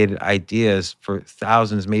communicated ideas for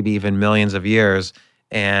thousands, maybe even millions of years.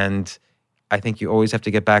 And I think you always have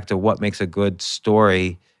to get back to what makes a good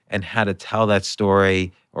story and how to tell that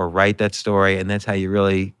story or write that story. And that's how you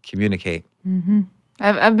really communicate.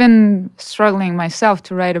 I've been struggling myself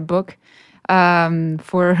to write a book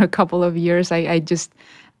for a couple of years. And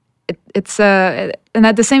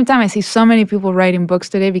at the same time, I see so many people writing books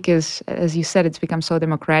today because, as you said, it's become so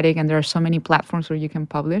democratic and there are so many platforms where you can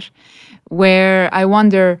publish, where I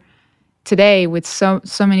wonder today with so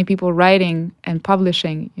many people writing and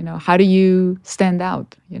publishing, how do you stand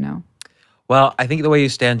out, Well, I think the way you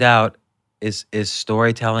stand out is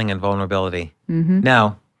storytelling and vulnerability.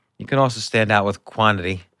 Now, you can also stand out with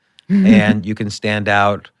quantity, and you can stand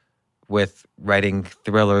out with writing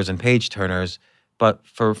thrillers and page turners. But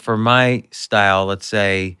for my style, let's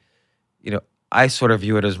say, I sort of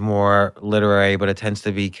view it as more literary, but it tends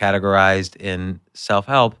to be categorized in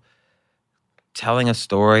self-help, telling a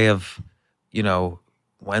story of,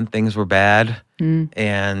 when things were bad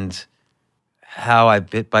and how I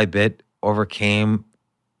bit by bit overcame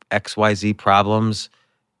XYZ problems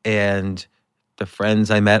and the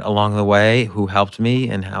friends I met along the way who helped me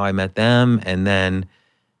and how I met them. And then,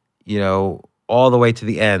 all the way to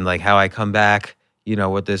the end, like how I come back,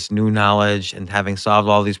 with this new knowledge and having solved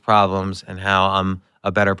all these problems and how I'm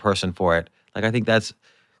a better person for it. Like, I think that's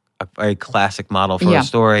a very classic model for a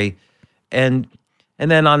story. And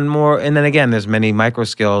then again, there's many micro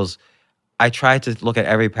skills. I try to look at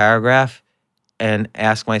every paragraph and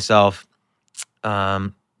ask myself,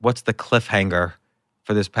 what's the cliffhanger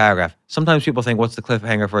for this paragraph? Sometimes people think, what's the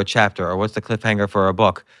cliffhanger for a chapter or what's the cliffhanger for a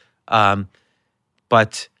book? And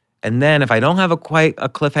then if I don't have quite a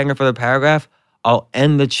cliffhanger for the paragraph, I'll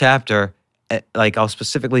end the chapter, I'll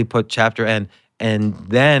specifically put chapter end, and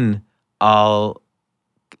then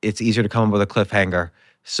it's easier to come up with a cliffhanger.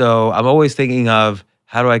 So I'm always thinking of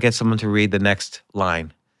how do I get someone to read the next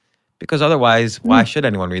line? Because otherwise, why should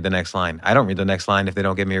anyone read the next line? I don't read the next line if they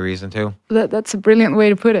don't give me a reason to. That's a brilliant way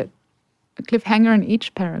to put it. A cliffhanger in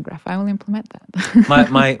each paragraph. I will implement that.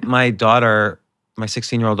 My daughter, my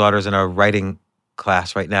 16-year-old daughter is in a writing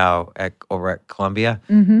class right now over at Columbia.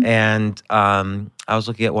 And I was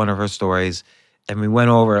looking at one of her stories, and we went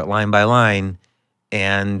over it line by line,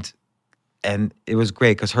 and it was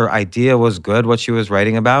great because her idea was good, what she was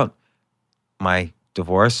writing about, my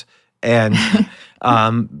divorce, and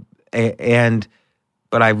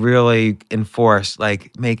but I really enforced,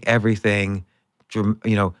 like, make everything,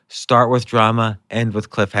 start with drama, end with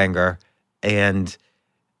cliffhanger, and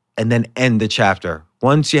then end the chapter.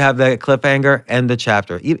 Once you have that cliffhanger, end the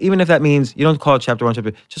chapter. Even if that means you don't call it chapter 1,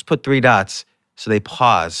 chapter 2, just put 3 dots so they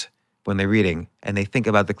pause when they're reading and they think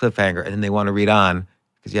about the cliffhanger and then they want to read on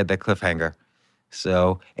because you had that cliffhanger.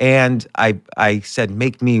 So, and I said,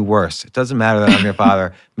 make me worse. It doesn't matter that I'm your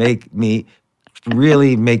father. Make me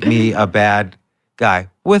a bad guy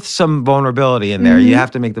with some vulnerability in there. You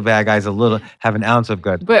have to make the bad guys have an ounce of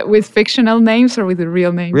good. But with fictional names or with the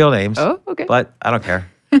real names? Real names. Oh, okay. But I don't care.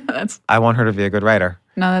 I want her to be a good writer.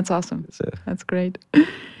 No, that's awesome. That's great.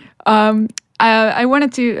 I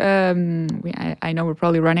wanted to, I know we're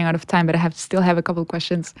probably running out of time, but I still have a couple of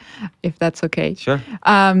questions, if that's okay. Sure.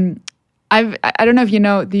 I don't know if you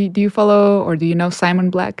know, do you follow or do you know Simon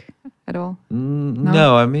Black at all?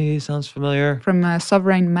 No, I mean, he sounds familiar. From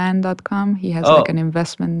sovereignman.com. He has like an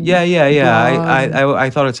investment Yeah. blog. I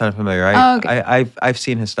thought it sounded familiar. Okay. I've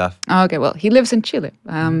seen his stuff. Okay, well, he lives in Chile.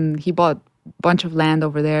 He bought a bunch of land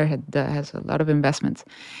over there, has a lot of investments.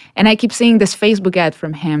 And I keep seeing this Facebook ad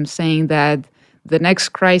from him saying that the next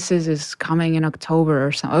crisis is coming in October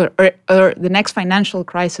or something, or the next financial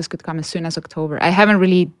crisis could come as soon as October. I haven't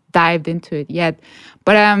really dived into it yet,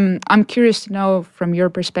 but I'm curious to know from your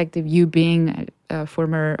perspective, you being a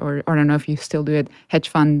former, or I don't know if you still do it, hedge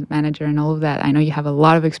fund manager and all of that. I know you have a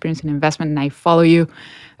lot of experience in investment, and I follow you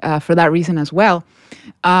for that reason as well.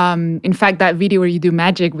 In fact, that video where you do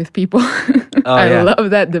magic with people, I love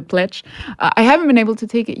that, the pledge. I haven't been able to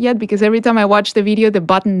take it yet because every time I watch the video, the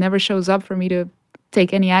button never shows up for me to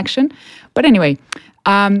take any action. But anyway.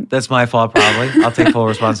 That's my fault, probably. I'll take full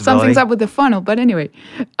responsibility. Something's up with the funnel. But anyway,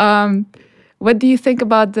 what do you think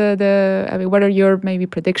about what are your maybe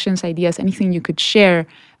predictions, ideas, anything you could share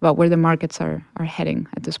about where the markets are heading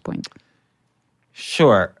at this point?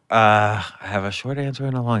 Sure. I have a short answer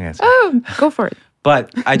and a long answer. Oh, go for it.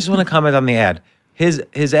 But I just want to comment on the ad.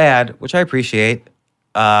 His ad, which I appreciate,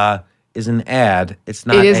 is an ad. It's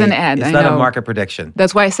not. It is an ad. It's not a market prediction.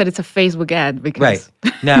 That's why I said it's a Facebook ad. Because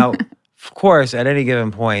right. Now, of course, at any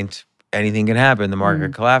given point, anything can happen. The market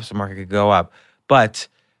could collapse. The market could go up. But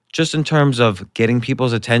just in terms of getting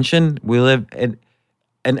people's attention, we live in,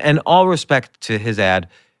 and all respect to his ad,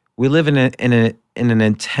 we live in an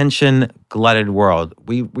attention glutted world.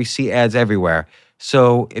 We see ads everywhere.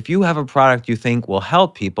 So if you have a product you think will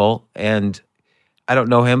help people, and I don't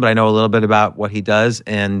know him, but I know a little bit about what he does,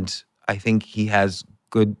 and I think he has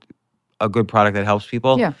a good product that helps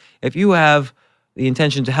people. Yeah. If you have the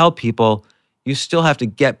intention to help people, you still have to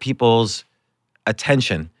get people's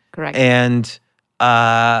attention. Correct. And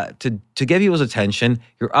to get people's attention,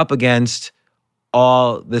 you're up against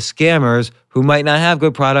all the scammers who might not have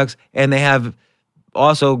good products, and they have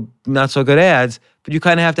also not so good ads, but you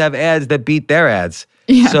kind of have to have ads that beat their ads.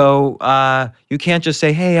 Yeah. So you can't just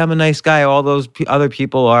say, hey, I'm a nice guy, all those other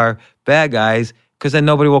people are bad guys, because then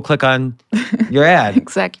nobody will click on your ad.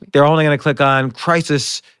 Exactly. They're only going to click on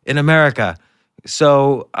crisis in America.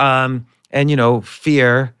 So,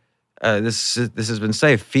 fear, this has been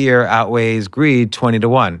said, fear outweighs greed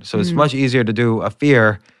 20-1. So it's much easier to do a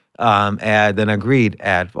fear ad than a greed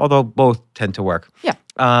ad, although both tend to work. Yeah.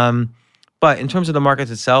 But in terms of the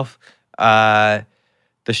markets itself,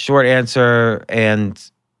 the short answer, and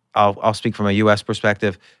I'll speak from a U.S.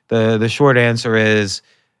 perspective, the short answer is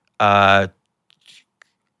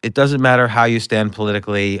it doesn't matter how you stand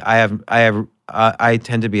politically. I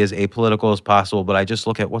tend to be as apolitical as possible, but I just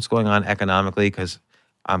look at what's going on economically because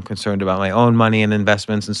I'm concerned about my own money and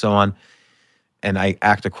investments and so on, and I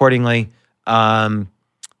act accordingly.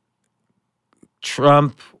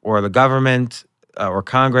 Trump or the government or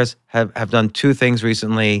Congress have done two things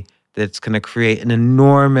recently that's going to create an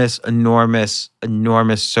enormous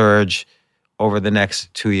surge over the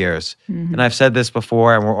next 2 years. Mm-hmm. And I've said this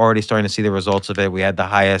before, and we're already starting to see the results of it. We had the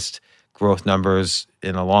highest growth numbers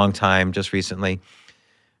in a long time just recently.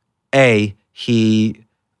 He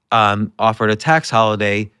offered a tax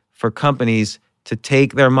holiday for companies to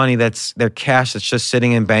take their money, their cash that's just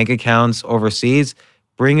sitting in bank accounts overseas,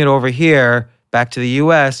 bring it over here back to the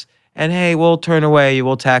U.S., and hey, we'll turn away,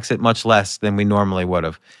 we'll tax it much less than we normally would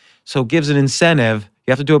have. So it gives an incentive.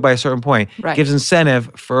 You have to do it by a certain point. Right. It gives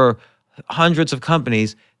incentive for hundreds of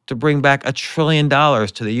companies to bring back $1 trillion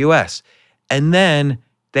to the U.S. And then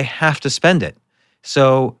they have to spend it.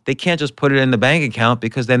 So they can't just put it in the bank account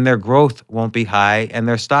because then their growth won't be high and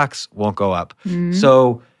their stocks won't go up.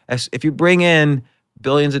 So if you bring in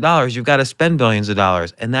billions of dollars, you've got to spend billions of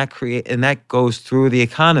dollars, and that goes through the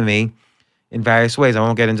economy in various ways. I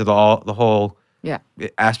won't get into the whole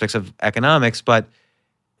aspects of economics, but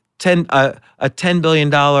a $10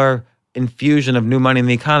 billion infusion of new money in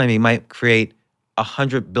the economy might create a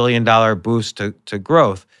 $100 billion boost to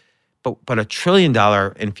growth, but a $1 trillion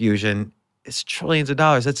infusion is trillions of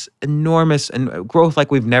dollars. That's enormous, and growth like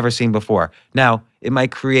we've never seen before. Now, it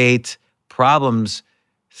might create problems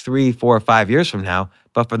 3, 4, 5 years from now,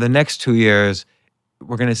 but for the next 2 years,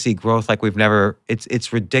 we're going to see growth like we've never.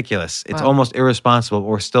 It's ridiculous. It's almost irresponsible. But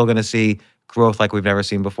we're still going to see growth like we've never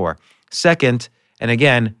seen before. Second, and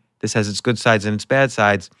again, this has its good sides and its bad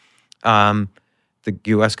sides. The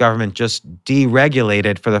U.S. government just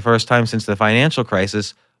deregulated for the first time since the financial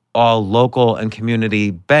crisis all local and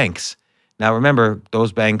community banks. Now, remember,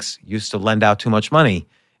 those banks used to lend out too much money,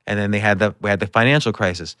 and then we had the financial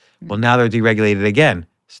crisis. Well, now they're deregulated again,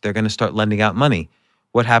 so they're going to start lending out money.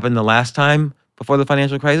 What happened the last time before the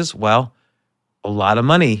financial crisis? Well, a lot of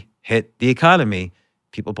money hit the economy.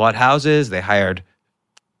 People bought houses, they hired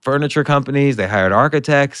furniture companies, they hired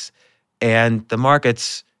architects, and the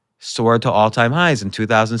markets soared to all-time highs in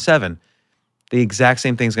 2007. The exact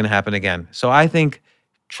same thing's going to happen again. So I think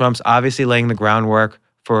Trump's obviously laying the groundwork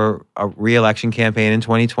for a re-election campaign in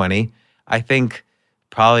 2020. I think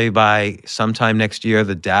probably by sometime next year,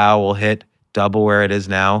 the Dow will hit double where it is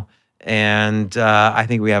now. And I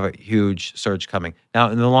think we have a huge surge coming.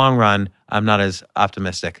 Now, in the long run, I'm not as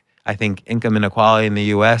optimistic. I think income inequality in the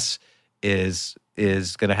U.S. is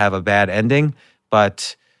going to have a bad ending,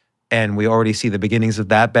 and we already see the beginnings of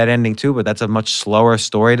that bad ending too, but that's a much slower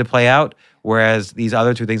story to play out, whereas these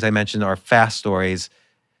other two things I mentioned are fast stories.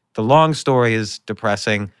 The long story is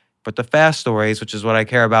depressing, but the fast stories, which is what I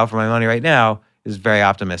care about for my money right now, is very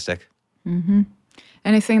optimistic. Mm-hmm.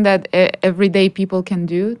 Anything that everyday people can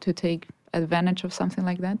do to take advantage of something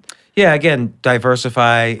like that? Yeah, again,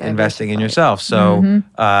 diversify investing in yourself. So,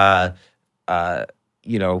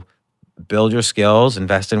 build your skills,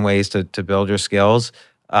 invest in ways to build your skills,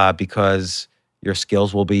 because your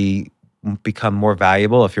skills will become more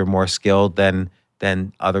valuable if you're more skilled than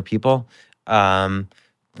other people.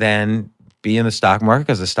 Then be in the stock market,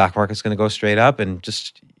 because the stock market's going to go straight up, and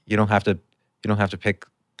just you don't have to pick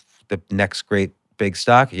the next great big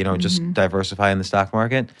stock. Just diversify in the stock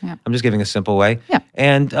market. Yeah. I'm just giving a simple way. Yeah.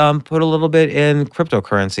 And put a little bit in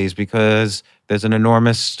cryptocurrencies, because there's an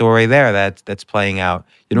enormous story there that's playing out.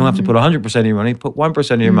 You don't have to put 100% of your money. Put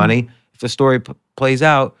 1% of your money. If the story plays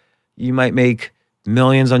out, you might make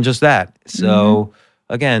millions on just that. So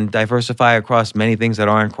again, diversify across many things that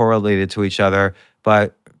aren't correlated to each other,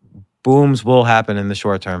 but booms will happen in the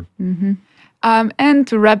short term. And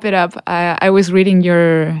to wrap it up, I was reading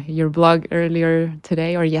your blog earlier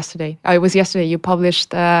today or yesterday. It was yesterday. You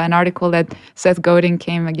published an article that Seth Godin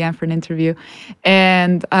came again for an interview,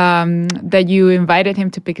 and that you invited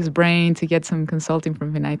him to pick his brain to get some consulting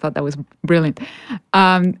from him. I thought that was brilliant.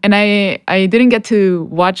 And I didn't get to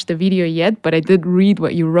watch the video yet, but I did read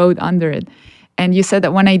what you wrote under it. And you said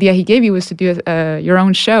that one idea he gave you was to do your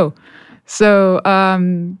own show. So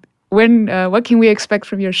what can we expect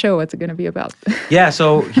from your show? What's it going to be about? Yeah,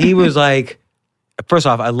 so he was like, first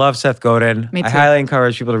off, I love Seth Godin. Me too. I highly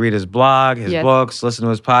encourage people to read his blog, his books, listen to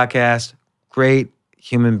his podcast. Great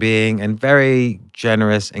human being and very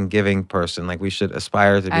generous and giving person. Like, we should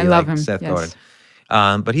aspire to be like Seth Godin.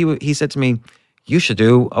 But he said to me, you should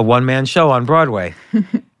do a one-man show on Broadway.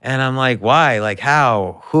 And I'm like, why? Like,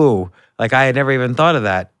 how? Who? Like, I had never even thought of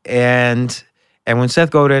that. And when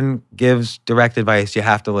Seth Godin gives direct advice, you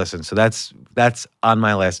have to listen. So that's on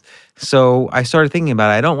my list. So I started thinking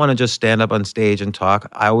about it. I don't want to just stand up on stage and talk.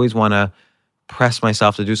 I always want to press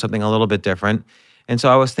myself to do something a little bit different. And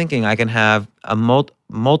so I was thinking I can have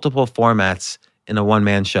multiple formats in a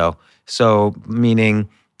one-man show. So meaning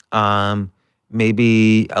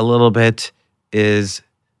maybe a little bit is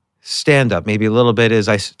stand-up. Maybe a little bit is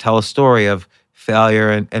I tell a story of failure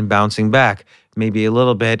and bouncing back. Maybe a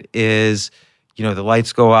little bit is, the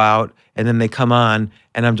lights go out and then they come on,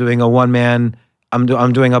 and I'm doing a one-man. I'm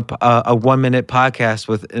doing a 1-minute podcast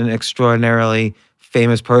with an extraordinarily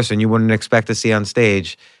famous person you wouldn't expect to see on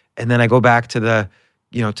stage, and then I go back to the,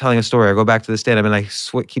 telling a story. I go back to the stand-up, and I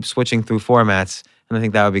keep switching through formats. And I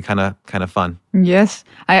think that would be kind of fun. Yes.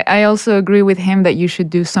 I also agree with him that you should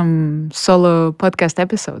do some solo podcast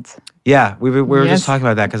episodes. Yeah, we were Yes. just talking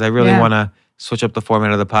about that because I really Yeah. want to switch up the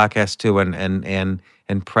format of the podcast too,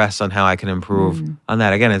 and press on how I can improve on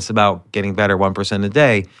that. Again, it's about getting better 1% a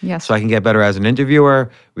day. Yes. So I can get better as an interviewer.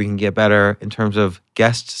 We can get better in terms of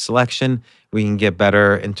guest selection. We can get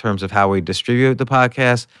better in terms of how we distribute the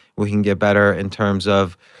podcast. We can get better in terms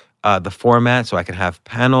of the format. So I can have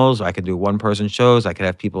panels. I can do one-person shows. I can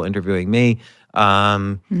have people interviewing me.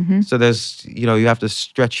 So there's, you have to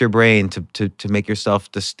stretch your brain to make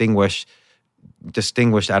yourself distinguished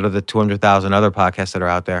out of the 200,000 other podcasts that are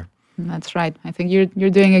out there. That's right. I think you're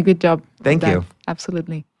doing a good job. of Thank that. you.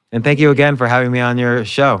 Absolutely. And thank you again for having me on your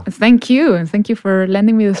show. Thank you. And thank you for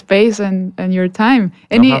lending me the space and your time.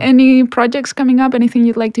 problem. Any projects coming up? Anything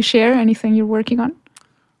you'd like to share? Anything you're working on?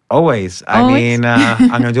 Always. I Always. mean, I'm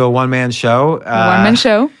going to do a one-man show. One-man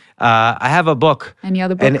show? I have a book. Any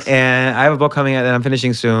other books? And I have a book coming out that I'm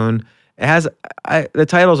finishing soon. It has the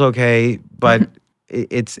title's okay, but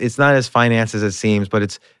it's not as financed as it seems. But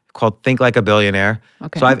it's called Think Like a Billionaire.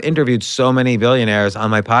 Okay. So I've interviewed so many billionaires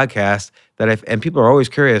on my podcast and people are always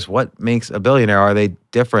curious, what makes a billionaire? Are they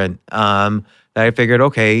different? That I figured,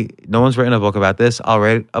 okay, no one's written a book about this. I'll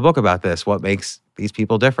write a book about this. What makes these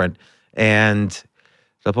people different? And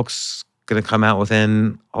the book's going to come out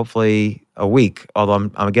within hopefully a week. Although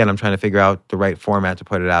I'm trying to figure out the right format to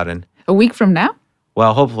put it out in. A week from now?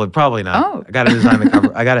 Well, hopefully, probably not. Oh. I got to design the cover.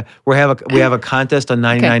 We have a contest on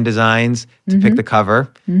 99 designs to pick the cover,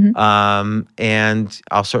 and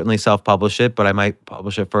I'll certainly self-publish it, but I might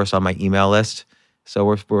publish it first on my email list. So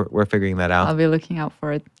we're figuring that out. I'll be looking out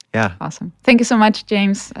for it. Yeah. Awesome. Thank you so much,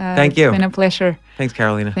 James. Thank you. It's been a pleasure. Thanks,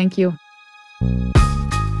 Carolina. Thank you.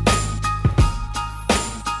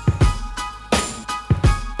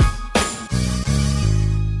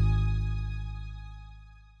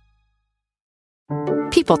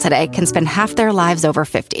 People today can spend half their lives over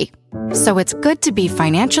 50. So it's good to be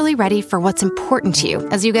financially ready for what's important to you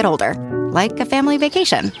as you get older, like a family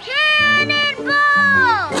vacation.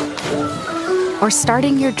 Or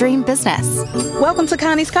starting your dream business. Welcome to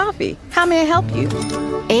Connie's Coffee. How may I help you?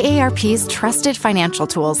 AARP's trusted financial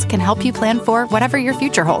tools can help you plan for whatever your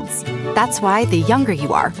future holds. That's why the younger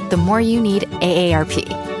you are, the more you need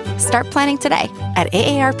AARP. Start planning today at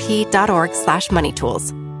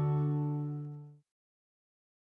aarp.org/moneytools.